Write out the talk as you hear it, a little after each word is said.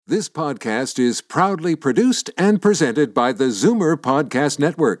This podcast is proudly produced and presented by the Zoomer Podcast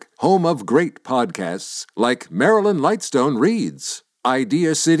Network, home of great podcasts like Marilyn Lightstone Reads,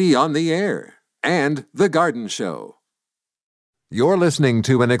 Idea City on the Air, and The Garden Show. You're listening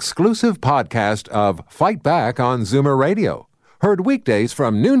to an exclusive podcast of Fight Back on Zoomer Radio, heard weekdays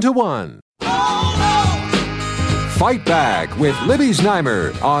from noon to 1. Fight Back with Libby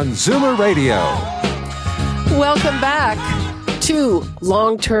Znaimer on Zoomer Radio. Welcome back to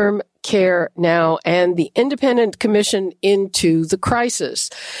Long-Term Care Now and the Independent Commission into the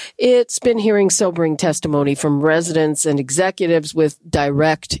Crisis. It's been hearing sobering testimony from residents and executives with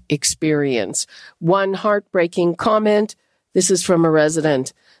direct experience. One heartbreaking comment, this is from a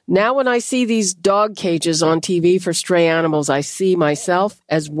resident. Now when I see these dog cages on TV for stray animals, I see myself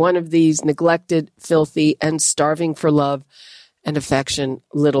as one of these neglected, filthy, and starving for love and affection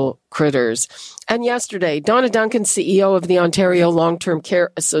little critters. And yesterday, Donna Duncan, CEO of the Ontario Long-Term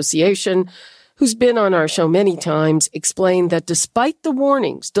Care Association, who's been on our show many times, explained that despite the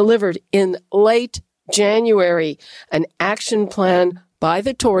warnings delivered in late January, an action plan by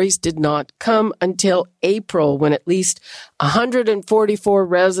the Tories did not come until April, when at least 144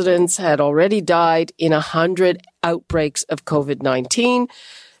 residents had already died in 100 outbreaks of COVID-19.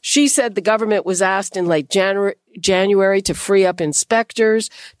 She said the government was asked in late January to free up inspectors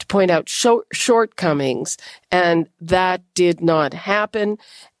to point out shortcomings, and that did not happen.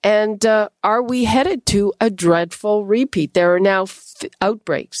 And are we headed to a dreadful repeat? There are now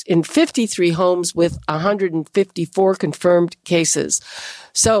outbreaks in 53 homes with 154 confirmed cases.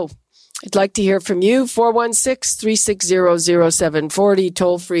 So I'd like to hear from you. 416-360-0740,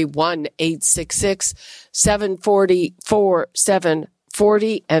 toll free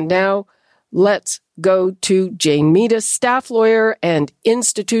 1-866-740-4740. And now let's go to Jane Meadus, staff lawyer and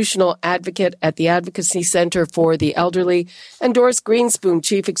institutional advocate at the Advocacy Centre for the Elderly, and Doris Greenspoon,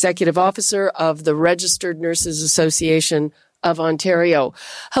 Chief Executive Officer of the Registered Nurses Association of Ontario.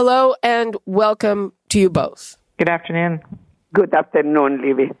 Hello and welcome to you both. Good afternoon. Good afternoon,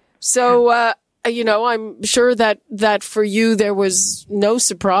 Libby. So, I'm sure that for you there was no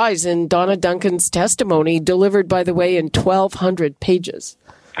surprise in Donna Duncan's testimony, delivered, by the way, in 1,200 pages.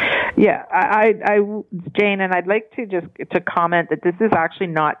 Yeah, Jane, and I'd like to just comment that this is actually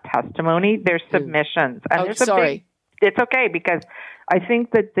not testimony; they're submissions. And sorry. It's okay, because I think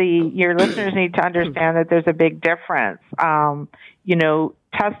that your listeners need to understand that there's a big difference.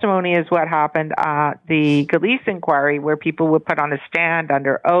 Testimony is what happened at the Gillese inquiry, where people would put on a stand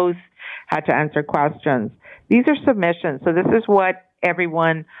under oath, had to answer questions. These are submissions. So this is what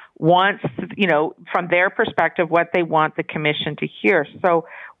everyone wants, from their perspective, what they want the commission to hear. So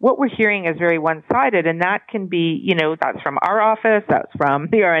what we're hearing is very one-sided, and that can be, that's from our office, that's from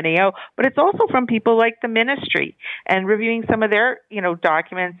the RNAO, but it's also from people like the ministry. And reviewing some of their,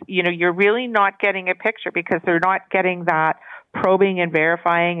 documents, you're really not getting a picture, because they're not getting that probing and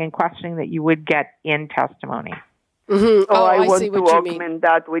verifying and questioning that you would get in testimony. Mm-hmm. So I want to augment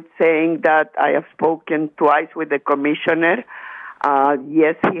that with saying that I have spoken twice with the commissioner.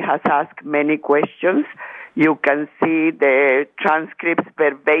 Yes, he has asked many questions. You can see the transcripts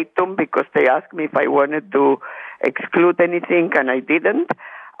verbatim, because they asked me if I wanted to exclude anything, and I didn't.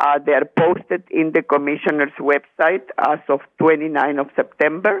 They are posted in the commissioner's website as of 29 of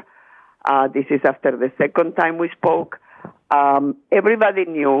September. This is after the second time we spoke. Everybody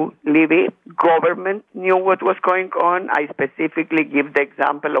knew, Libby, government knew what was going on. I specifically give the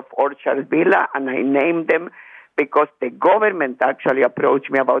example of Orchard Villa, and I named them because the government actually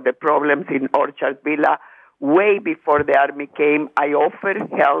approached me about the problems in Orchard Villa way before the army came. I offered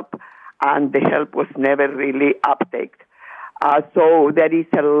help, and the help was never really uptaked. So there is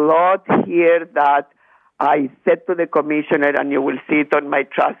a lot here that I said to the commissioner, and you will see it on my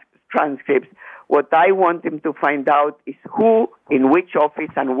transcripts. What I want him to find out is who, in which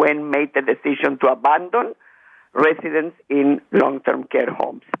office, and when made the decision to abandon residents in long-term care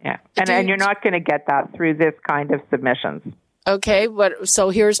homes. Yeah, and you're not going to get that through this kind of submissions. Okay,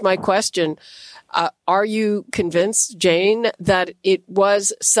 so here's my question. Are you convinced, Jane, that it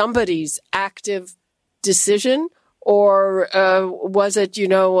was somebody's active decision, or was it,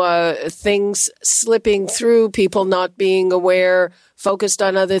 things slipping through, people not being aware, focused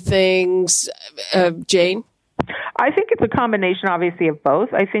on other things? Jane? I think it's a combination, obviously, of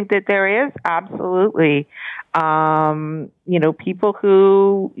both. I think that there is absolutely, people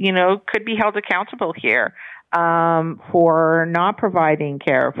who, could be held accountable here for not providing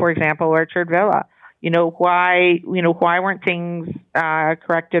care. For example, Orchard Villa. Why weren't things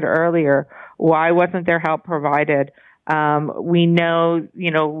corrected earlier? Why wasn't there help provided? We know,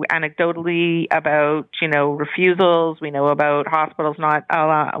 anecdotally about, refusals. We know about hospitals not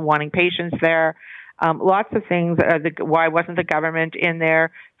wanting patients there. Lots of things. Why wasn't the government in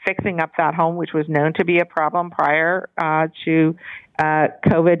there fixing up that home, which was known to be a problem prior to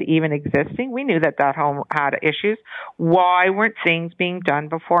COVID even existing? We knew that home had issues. Why weren't things being done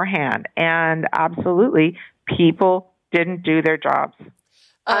beforehand? And absolutely, people didn't do their jobs.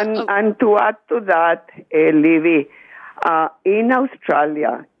 And to add to that, Libby, in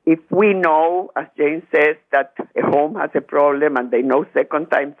Australia, if we know, as Jane says, that a home has a problem and they know second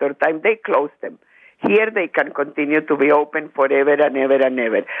time, third time, they close them. Here they can continue to be open forever and ever and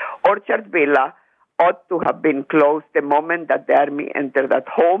ever. Orchard Villa ought to have been closed the moment that the Army entered that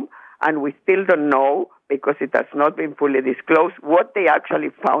home, and we still don't know, because it has not been fully disclosed, what they actually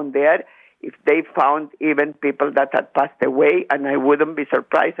found there. If they found even people that had passed away, and I wouldn't be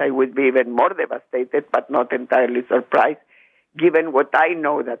surprised, I would be even more devastated, but not entirely surprised, given what I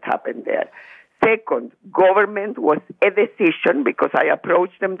know that happened there. Second, government was a decision, because I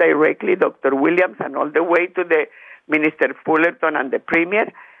approached them directly, Dr. Williams, and all the way to the Minister Fullerton and the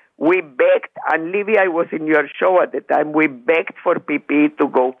Premier. We begged, and Libby, I was in your show at the time, we begged for PPE to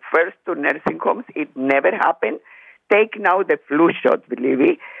go first to nursing homes. It never happened. Take now the flu shot,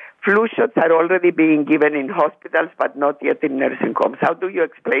 Libby. Flu shots are already being given in hospitals, but not yet in nursing homes. How do you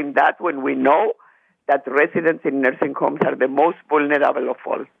explain that when we know that residents in nursing homes are the most vulnerable of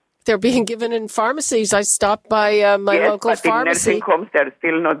all? They're being given in pharmacies. I stopped by my local pharmacy. In nursing homes, they're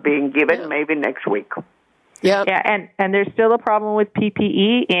still not being given. Maybe next week. Yeah, and there's still a problem with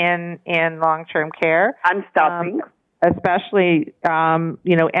PPE in long-term care and staffing, especially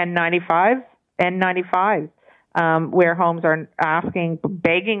N95, where homes are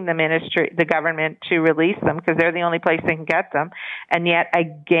begging the government to release them because they're the only place they can get them. And yet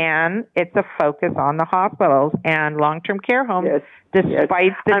again, it's a focus on the hospitals and long-term care homes. Yes.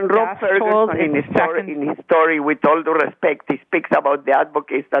 Despite the and Rob Ferguson, in his story, with all due respect, he speaks about the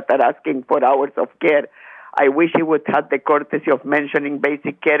advocates that are asking for hours of care. I wish he would have the courtesy of mentioning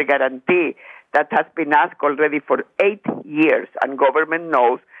basic care guarantee that has been asked already for 8 years, and government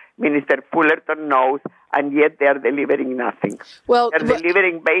knows, Minister Fullerton knows, and yet they are delivering nothing. Well, they're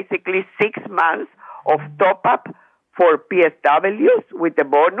delivering basically 6 months of top-up for PSWs with the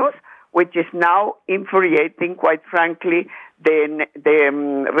bonus, which is now infuriating, quite frankly, the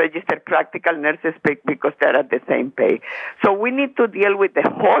registered practical nurses because they're at the same pay. So we need to deal with the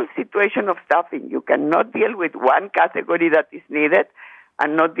whole situation of staffing. You cannot deal with one category that is needed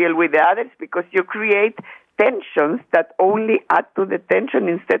and not deal with the others, because you create tensions that only add to the tension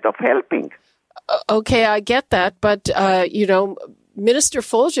instead of helping. Okay, I get that, but Minister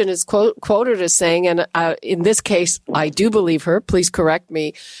Fulgen is quoted as saying, and in this case, I do believe her. Please correct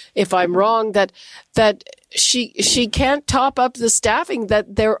me if I'm wrong. That she can't top up the staffing.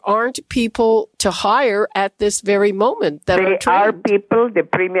 That there aren't people to hire at this very moment. There are people. The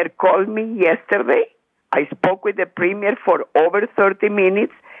Premier called me yesterday. I spoke with the Premier for over 30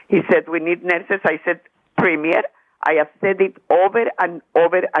 minutes. He said, we need nurses. I said, Premier, I have said it over and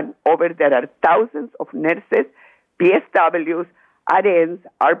over and over. There are thousands of nurses, PSWs, RNs,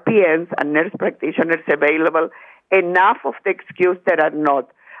 RPNs, and nurse practitioners available. Enough of the excuse there are not.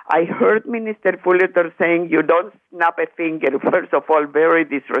 I heard Minister Fullerton saying you don't snap a finger. First of all, very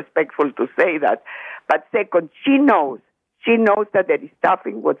disrespectful to say that. But second, she knows that there is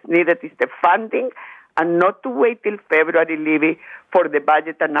staffing. What's needed is the funding, and not to wait till February, Libby, for the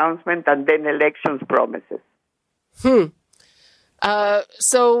budget announcement and then elections promises.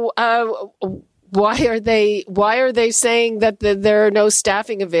 Why are they saying that there are no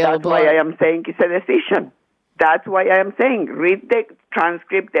staffing available? That's why I am saying it's a decision. That's why I am saying, read the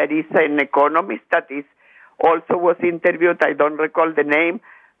transcript. There is an economist that also was interviewed. I don't recall the name,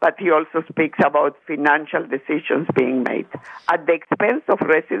 but he also speaks about financial decisions being made at the expense of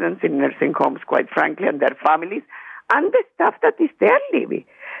residents in nursing homes, quite frankly, and their families, and the staff that is there, Libby.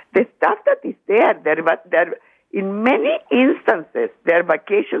 The staff that is there, they're in many instances, their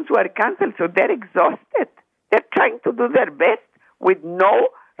vacations were canceled, so they're exhausted. They're trying to do their best with no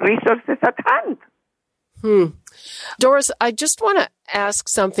resources at hand. Doris, I just want to ask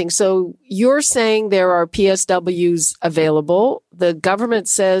something. So you're saying there are PSWs available. The government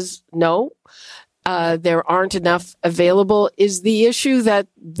says no, there aren't enough available. Is the issue that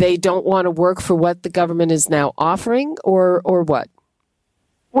they don't want to work for what the government is now offering, or what?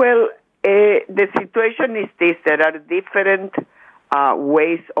 Well, the situation is this. There are different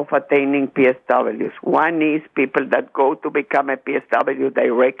ways of attaining PSWs. One is people that go to become a PSW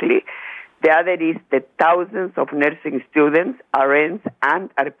directly. The other is the thousands of nursing students, RNs,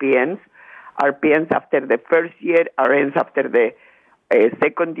 and RPNs, RPNs after the first year, RNs after the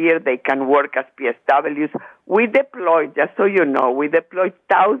second year, they can work as PSWs. We deployed, just so you know, we deployed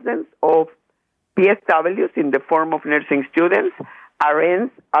thousands of PSWs in the form of nursing students,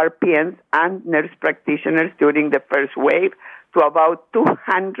 RNs, RPNs, and nurse practitioners during the first wave to about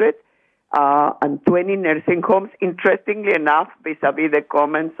 220 nursing homes. Interestingly enough, vis-a-vis the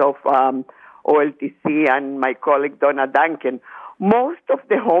comments of OLTC and my colleague Donna Duncan, most of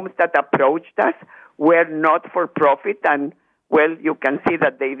the homes that approached us were not for profit, and well, you can see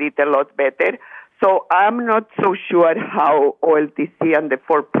that they did a lot better. So I'm not so sure how OLTC and the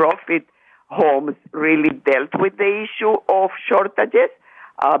for-profit homes really dealt with the issue of shortages,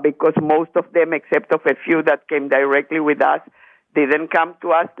 because most of them, except of a few that came directly with us, didn't come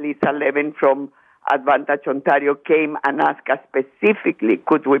to us. Lisa Levin from Advantage Ontario came and asked us specifically,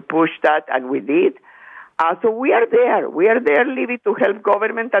 could we push that, and we did. So we are there. We are there, Libby, to help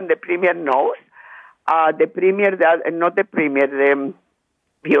government, and the Premier knows. The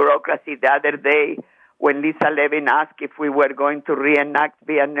bureaucracy the other day, when Lisa Levin asked if we were going to reenact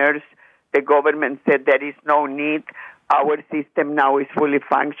Be a Nurse, the government said there is no need. Our system now is fully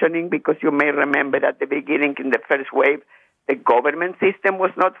functioning, because you may remember at the beginning in the first wave, the government system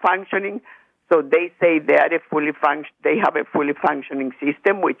was not functioning. So they say they have a fully functioning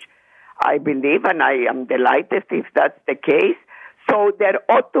system, which I believe, and I am delighted if that's the case. So there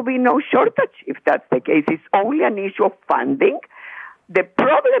ought to be no shortage if that's the case. It's only an issue of funding. The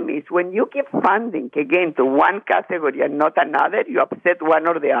problem is when you give funding, again, to one category and not another, you upset one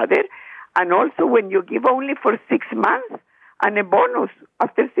or the other. And also when you give only for 6 months and a bonus,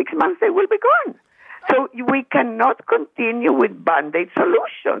 after 6 months they will be gone. So we cannot continue with Band-Aid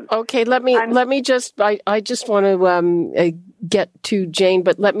solutions. Okay, let me just, I just want to get to Jane,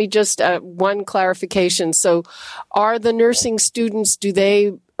 but let me just, one clarification. So are the nursing students, do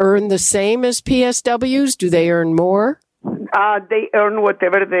they earn the same as PSWs? Do they earn more? They earn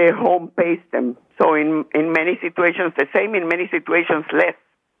whatever the home pays them. So in many situations the same, in many situations less.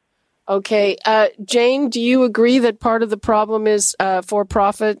 Okay. Jane, do you agree that part of the problem is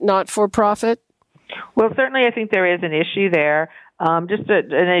for-profit, not for-profit? Well, certainly I think there is an issue there, just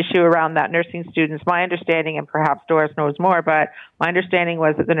an issue around that nursing students. My understanding, and perhaps Doris knows more, but my understanding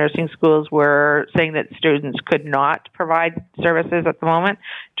was that the nursing schools were saying that students could not provide services at the moment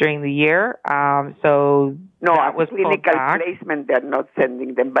during the year. So no, that was clinical placement, they're not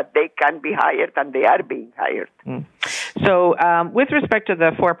sending them, but they can be hired, and they are being hired. So with respect to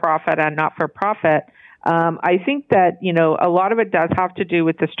the for-profit and not-for-profit, I think that, a lot of it does have to do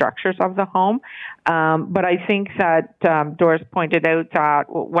with the structures of the home. But I think that Doris pointed out that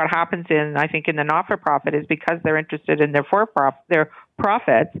what happens in the not-for-profit is because they're interested in their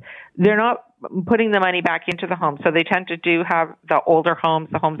profits, they're not putting the money back into the home. So they tend to have the older homes,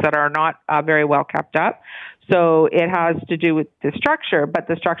 the homes that are not very well kept up. So it has to do with the structure, but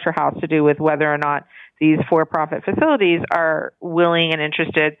the structure has to do with whether or not these for-profit facilities are willing and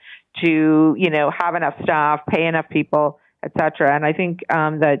interested to, have enough staff, pay enough people, et cetera. And I think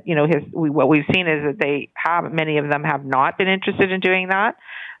that, what we've seen is that many of them have not been interested in doing that.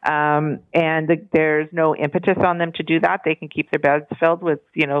 There's no impetus on them to do that. They can keep their beds filled with,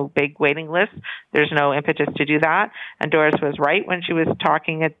 big waiting lists. There's no impetus to do that. And Doris was right when she was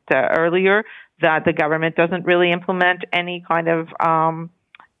talking earlier that the government doesn't really implement any kind of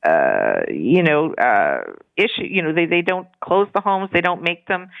issue. They don't close the homes. They don't make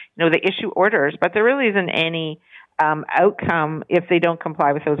them, they issue orders, but there really isn't any outcome if they don't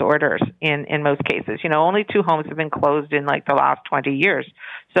comply with those orders in most cases. Only 2 homes have been closed in the last 20 years.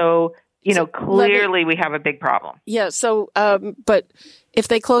 So, clearly we have a big problem. Yeah. So, but if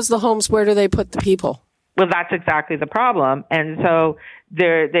they close the homes, where do they put the people? Well, that's exactly the problem. And so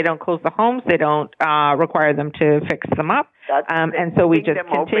they don't close the homes. They don't require them to fix them up. And so we just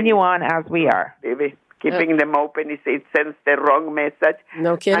continue on as we are. Baby, keeping them open, it sends the wrong message.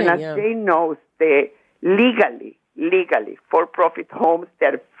 No kidding. And as Jane knows, legally, for-profit homes,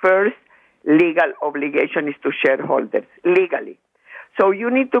 their first legal obligation is to shareholders, legally. So you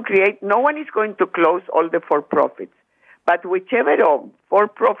need to create, no one is going to close all the for-profits. But whichever home,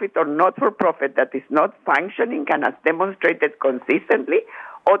 for-profit or not-for-profit, that is not functioning and has demonstrated consistently,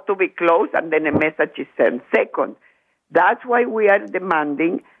 ought to be closed, and then a message is sent. Second, that's why we are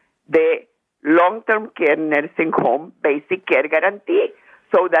demanding the long-term care nursing home basic care guarantee,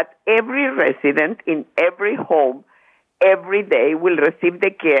 so that every resident in every home every day will receive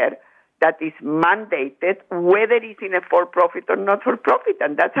the care that is mandated, whether it's in a for-profit or not-for-profit.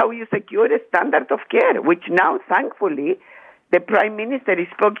 And that's how you secure a standard of care, which now, thankfully, the Prime Minister is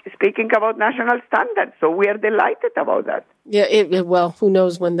speaking about national standards, so we are delighted about that. Yeah, well, who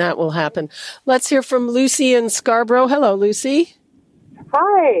knows when that will happen. Let's hear from Lucy in Scarborough. Hello, Lucy.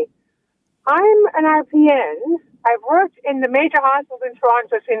 Hi. I'm an RPN. I've worked in the major hospitals in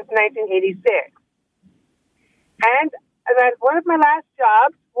Toronto since 1986. And one of my last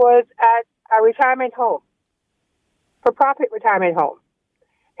jobs was at a retirement home, for-profit retirement home.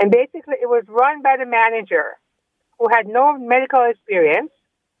 And basically it was run by the manager, who had no medical experience,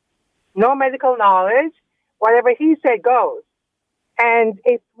 no medical knowledge. Whatever he said goes. And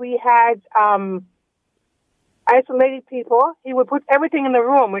if we had isolated people, he would put everything in the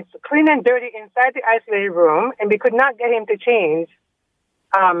room, which is clean and dirty inside the isolated room, and we could not get him to change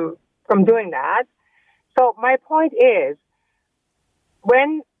from doing that. So my point is,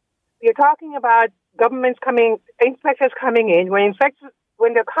 when you're talking about inspectors coming in, when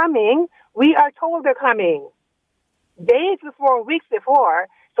they're coming, we are told they're coming days before, weeks before,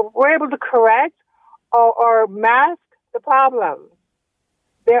 so we're able to correct or mask the problem.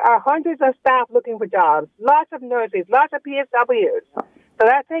 There are hundreds of staff looking for jobs, lots of nurses, lots of PSWs. So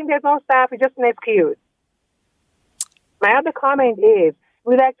that saying there's no staff is just an excuse. My other comment is,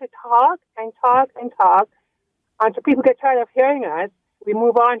 we like to talk and talk and talk until people get tired of hearing us. We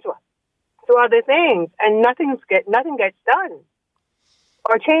move on to other things, and nothing gets done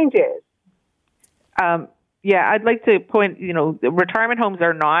or changes. Yeah, I'd like to point, retirement homes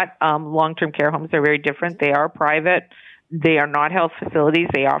are not long-term care homes. They're very different. They are private. They are not health facilities.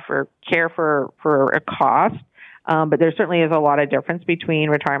 They offer care for a cost. But there certainly is a lot of difference between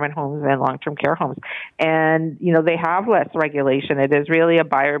retirement homes and long-term care homes. And, they have less regulation. It is really a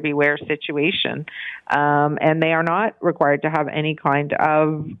buyer beware situation. And they are not required to have any kind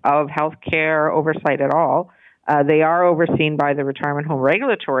of health care oversight at all. They are overseen by the Retirement Home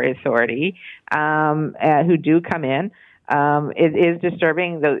Regulatory Authority, who do come in. It is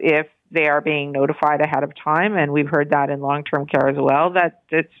disturbing if they are being notified ahead of time, and we've heard that in long-term care as well, that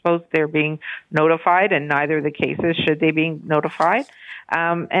it's supposed they're being notified, and neither of the cases should they be notified.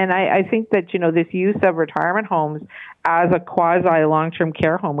 And I think that, this use of retirement homes as a quasi-long-term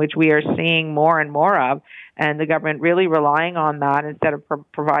care home, which we are seeing more and more of, and the government really relying on that instead of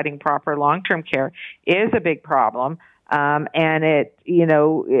providing proper long-term care, is a big problem. And it,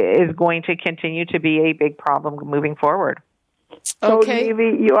 is going to continue to be a big problem moving forward. Okay. So,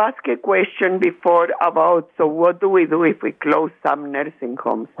 Libby, you asked a question before about, so what do we do if we close some nursing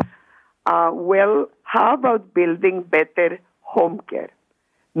homes? Well, how about building better home care?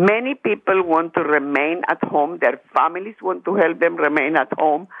 Many people want to remain at home. Their families want to help them remain at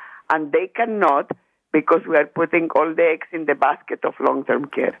home, and they cannot because we are putting all the eggs in the basket of long-term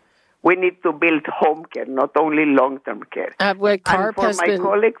care. We need to build home care, not only long-term care. And for my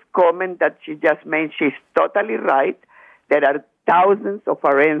colleague's comment that she just made, she's totally right. There are thousands of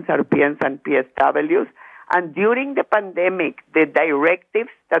RNs, RPNs, and PSWs. And during the pandemic, the directives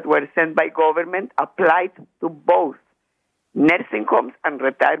that were sent by government applied to both nursing homes and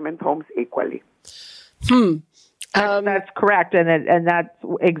retirement homes equally. That's correct. And that's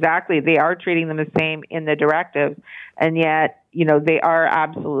exactly, they are treating them the same in the directives. And yet, they are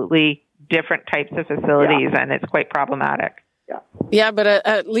absolutely different types of facilities, and it's quite problematic. Yeah, but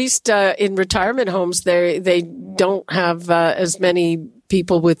at least in retirement homes, they don't have as many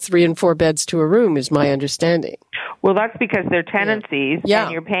people with 3 and 4 beds to a room, is my understanding. Well, that's because they're tenancies, yeah.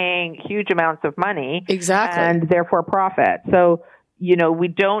 And you're paying huge amounts of money. Exactly. And therefore profit. So, we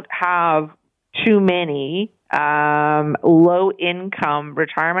don't have too many low-income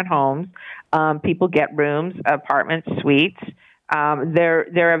retirement homes. People get rooms, apartments, suites.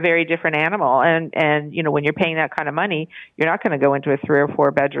 They're a very different animal. And when you're paying that kind of money, you're not going to go into a 3 or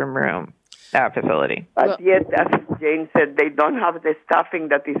 4 bedroom room facility. But yet, as Jane said, they don't have the staffing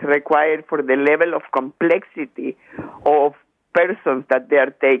that is required for the level of complexity of persons that they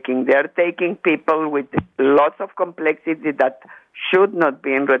are taking. They are taking people with lots of complexity that should not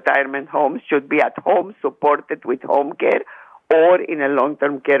be in retirement homes, should be at home supported with home care, or in a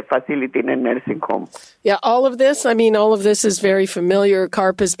long-term care facility in a nursing home. Yeah, all of this is very familiar.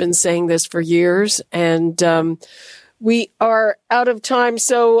 CARP has been saying this for years, and we are out of time.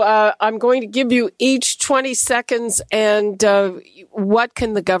 So I'm going to give you each 20 seconds, and what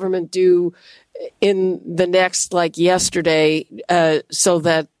can the government do in the next, like yesterday, so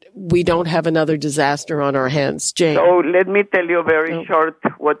that we don't have another disaster on our hands? Jane. So let me tell you very short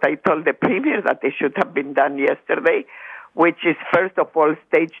what I told the Premier that it should have been done yesterday, which is, first of all,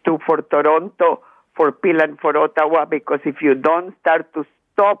 stage 2 for Toronto, for Peel and for Ottawa, because if you don't start to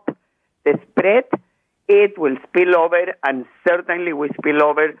stop the spread, it will spill over, and certainly will spill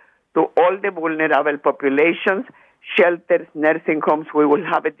over to all the vulnerable populations. shelters, nursing homes. We will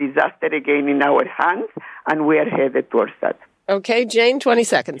have a disaster again in our hands, and we are headed towards that. Okay, Jane, 20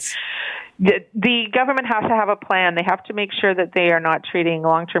 seconds. The government has to have a plan. They have to make sure that they are not treating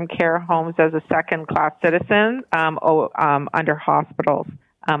long-term care homes as a second-class citizen under hospitals.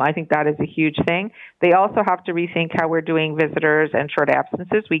 I think that is a huge thing. They also have to rethink how we're doing visitors and short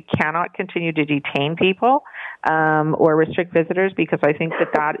absences. We cannot continue to detain people or restrict visitors because I think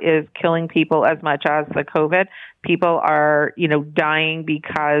that is killing people as much as the COVID. People are, dying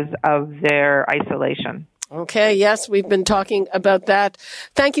because of their isolation. Okay, yes, we've been talking about that.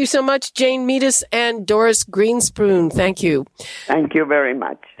 Thank you so much, Jane Meadus and Doris Greenspoon. Thank you. Thank you very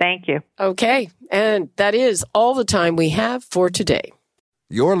much. Thank you. Okay, and that is all the time we have for today.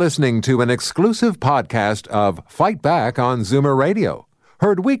 You're listening to an exclusive podcast of Fight Back on Zoomer Radio.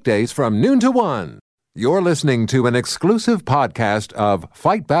 Heard weekdays from noon to 1. You're listening to an exclusive podcast of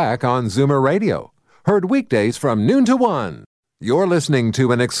Fight Back on Zoomer Radio. Heard weekdays from noon to 1. You're listening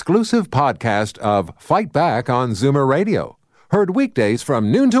to an exclusive podcast of Fight Back on Zoomer Radio. Heard weekdays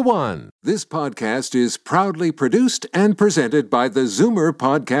from noon to 1. This podcast is proudly produced and presented by the Zoomer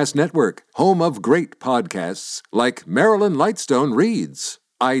Podcast Network, home of great podcasts like Marilyn Lightstone Reads,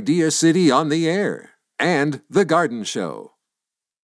 Idea City on the Air, and The Garden Show.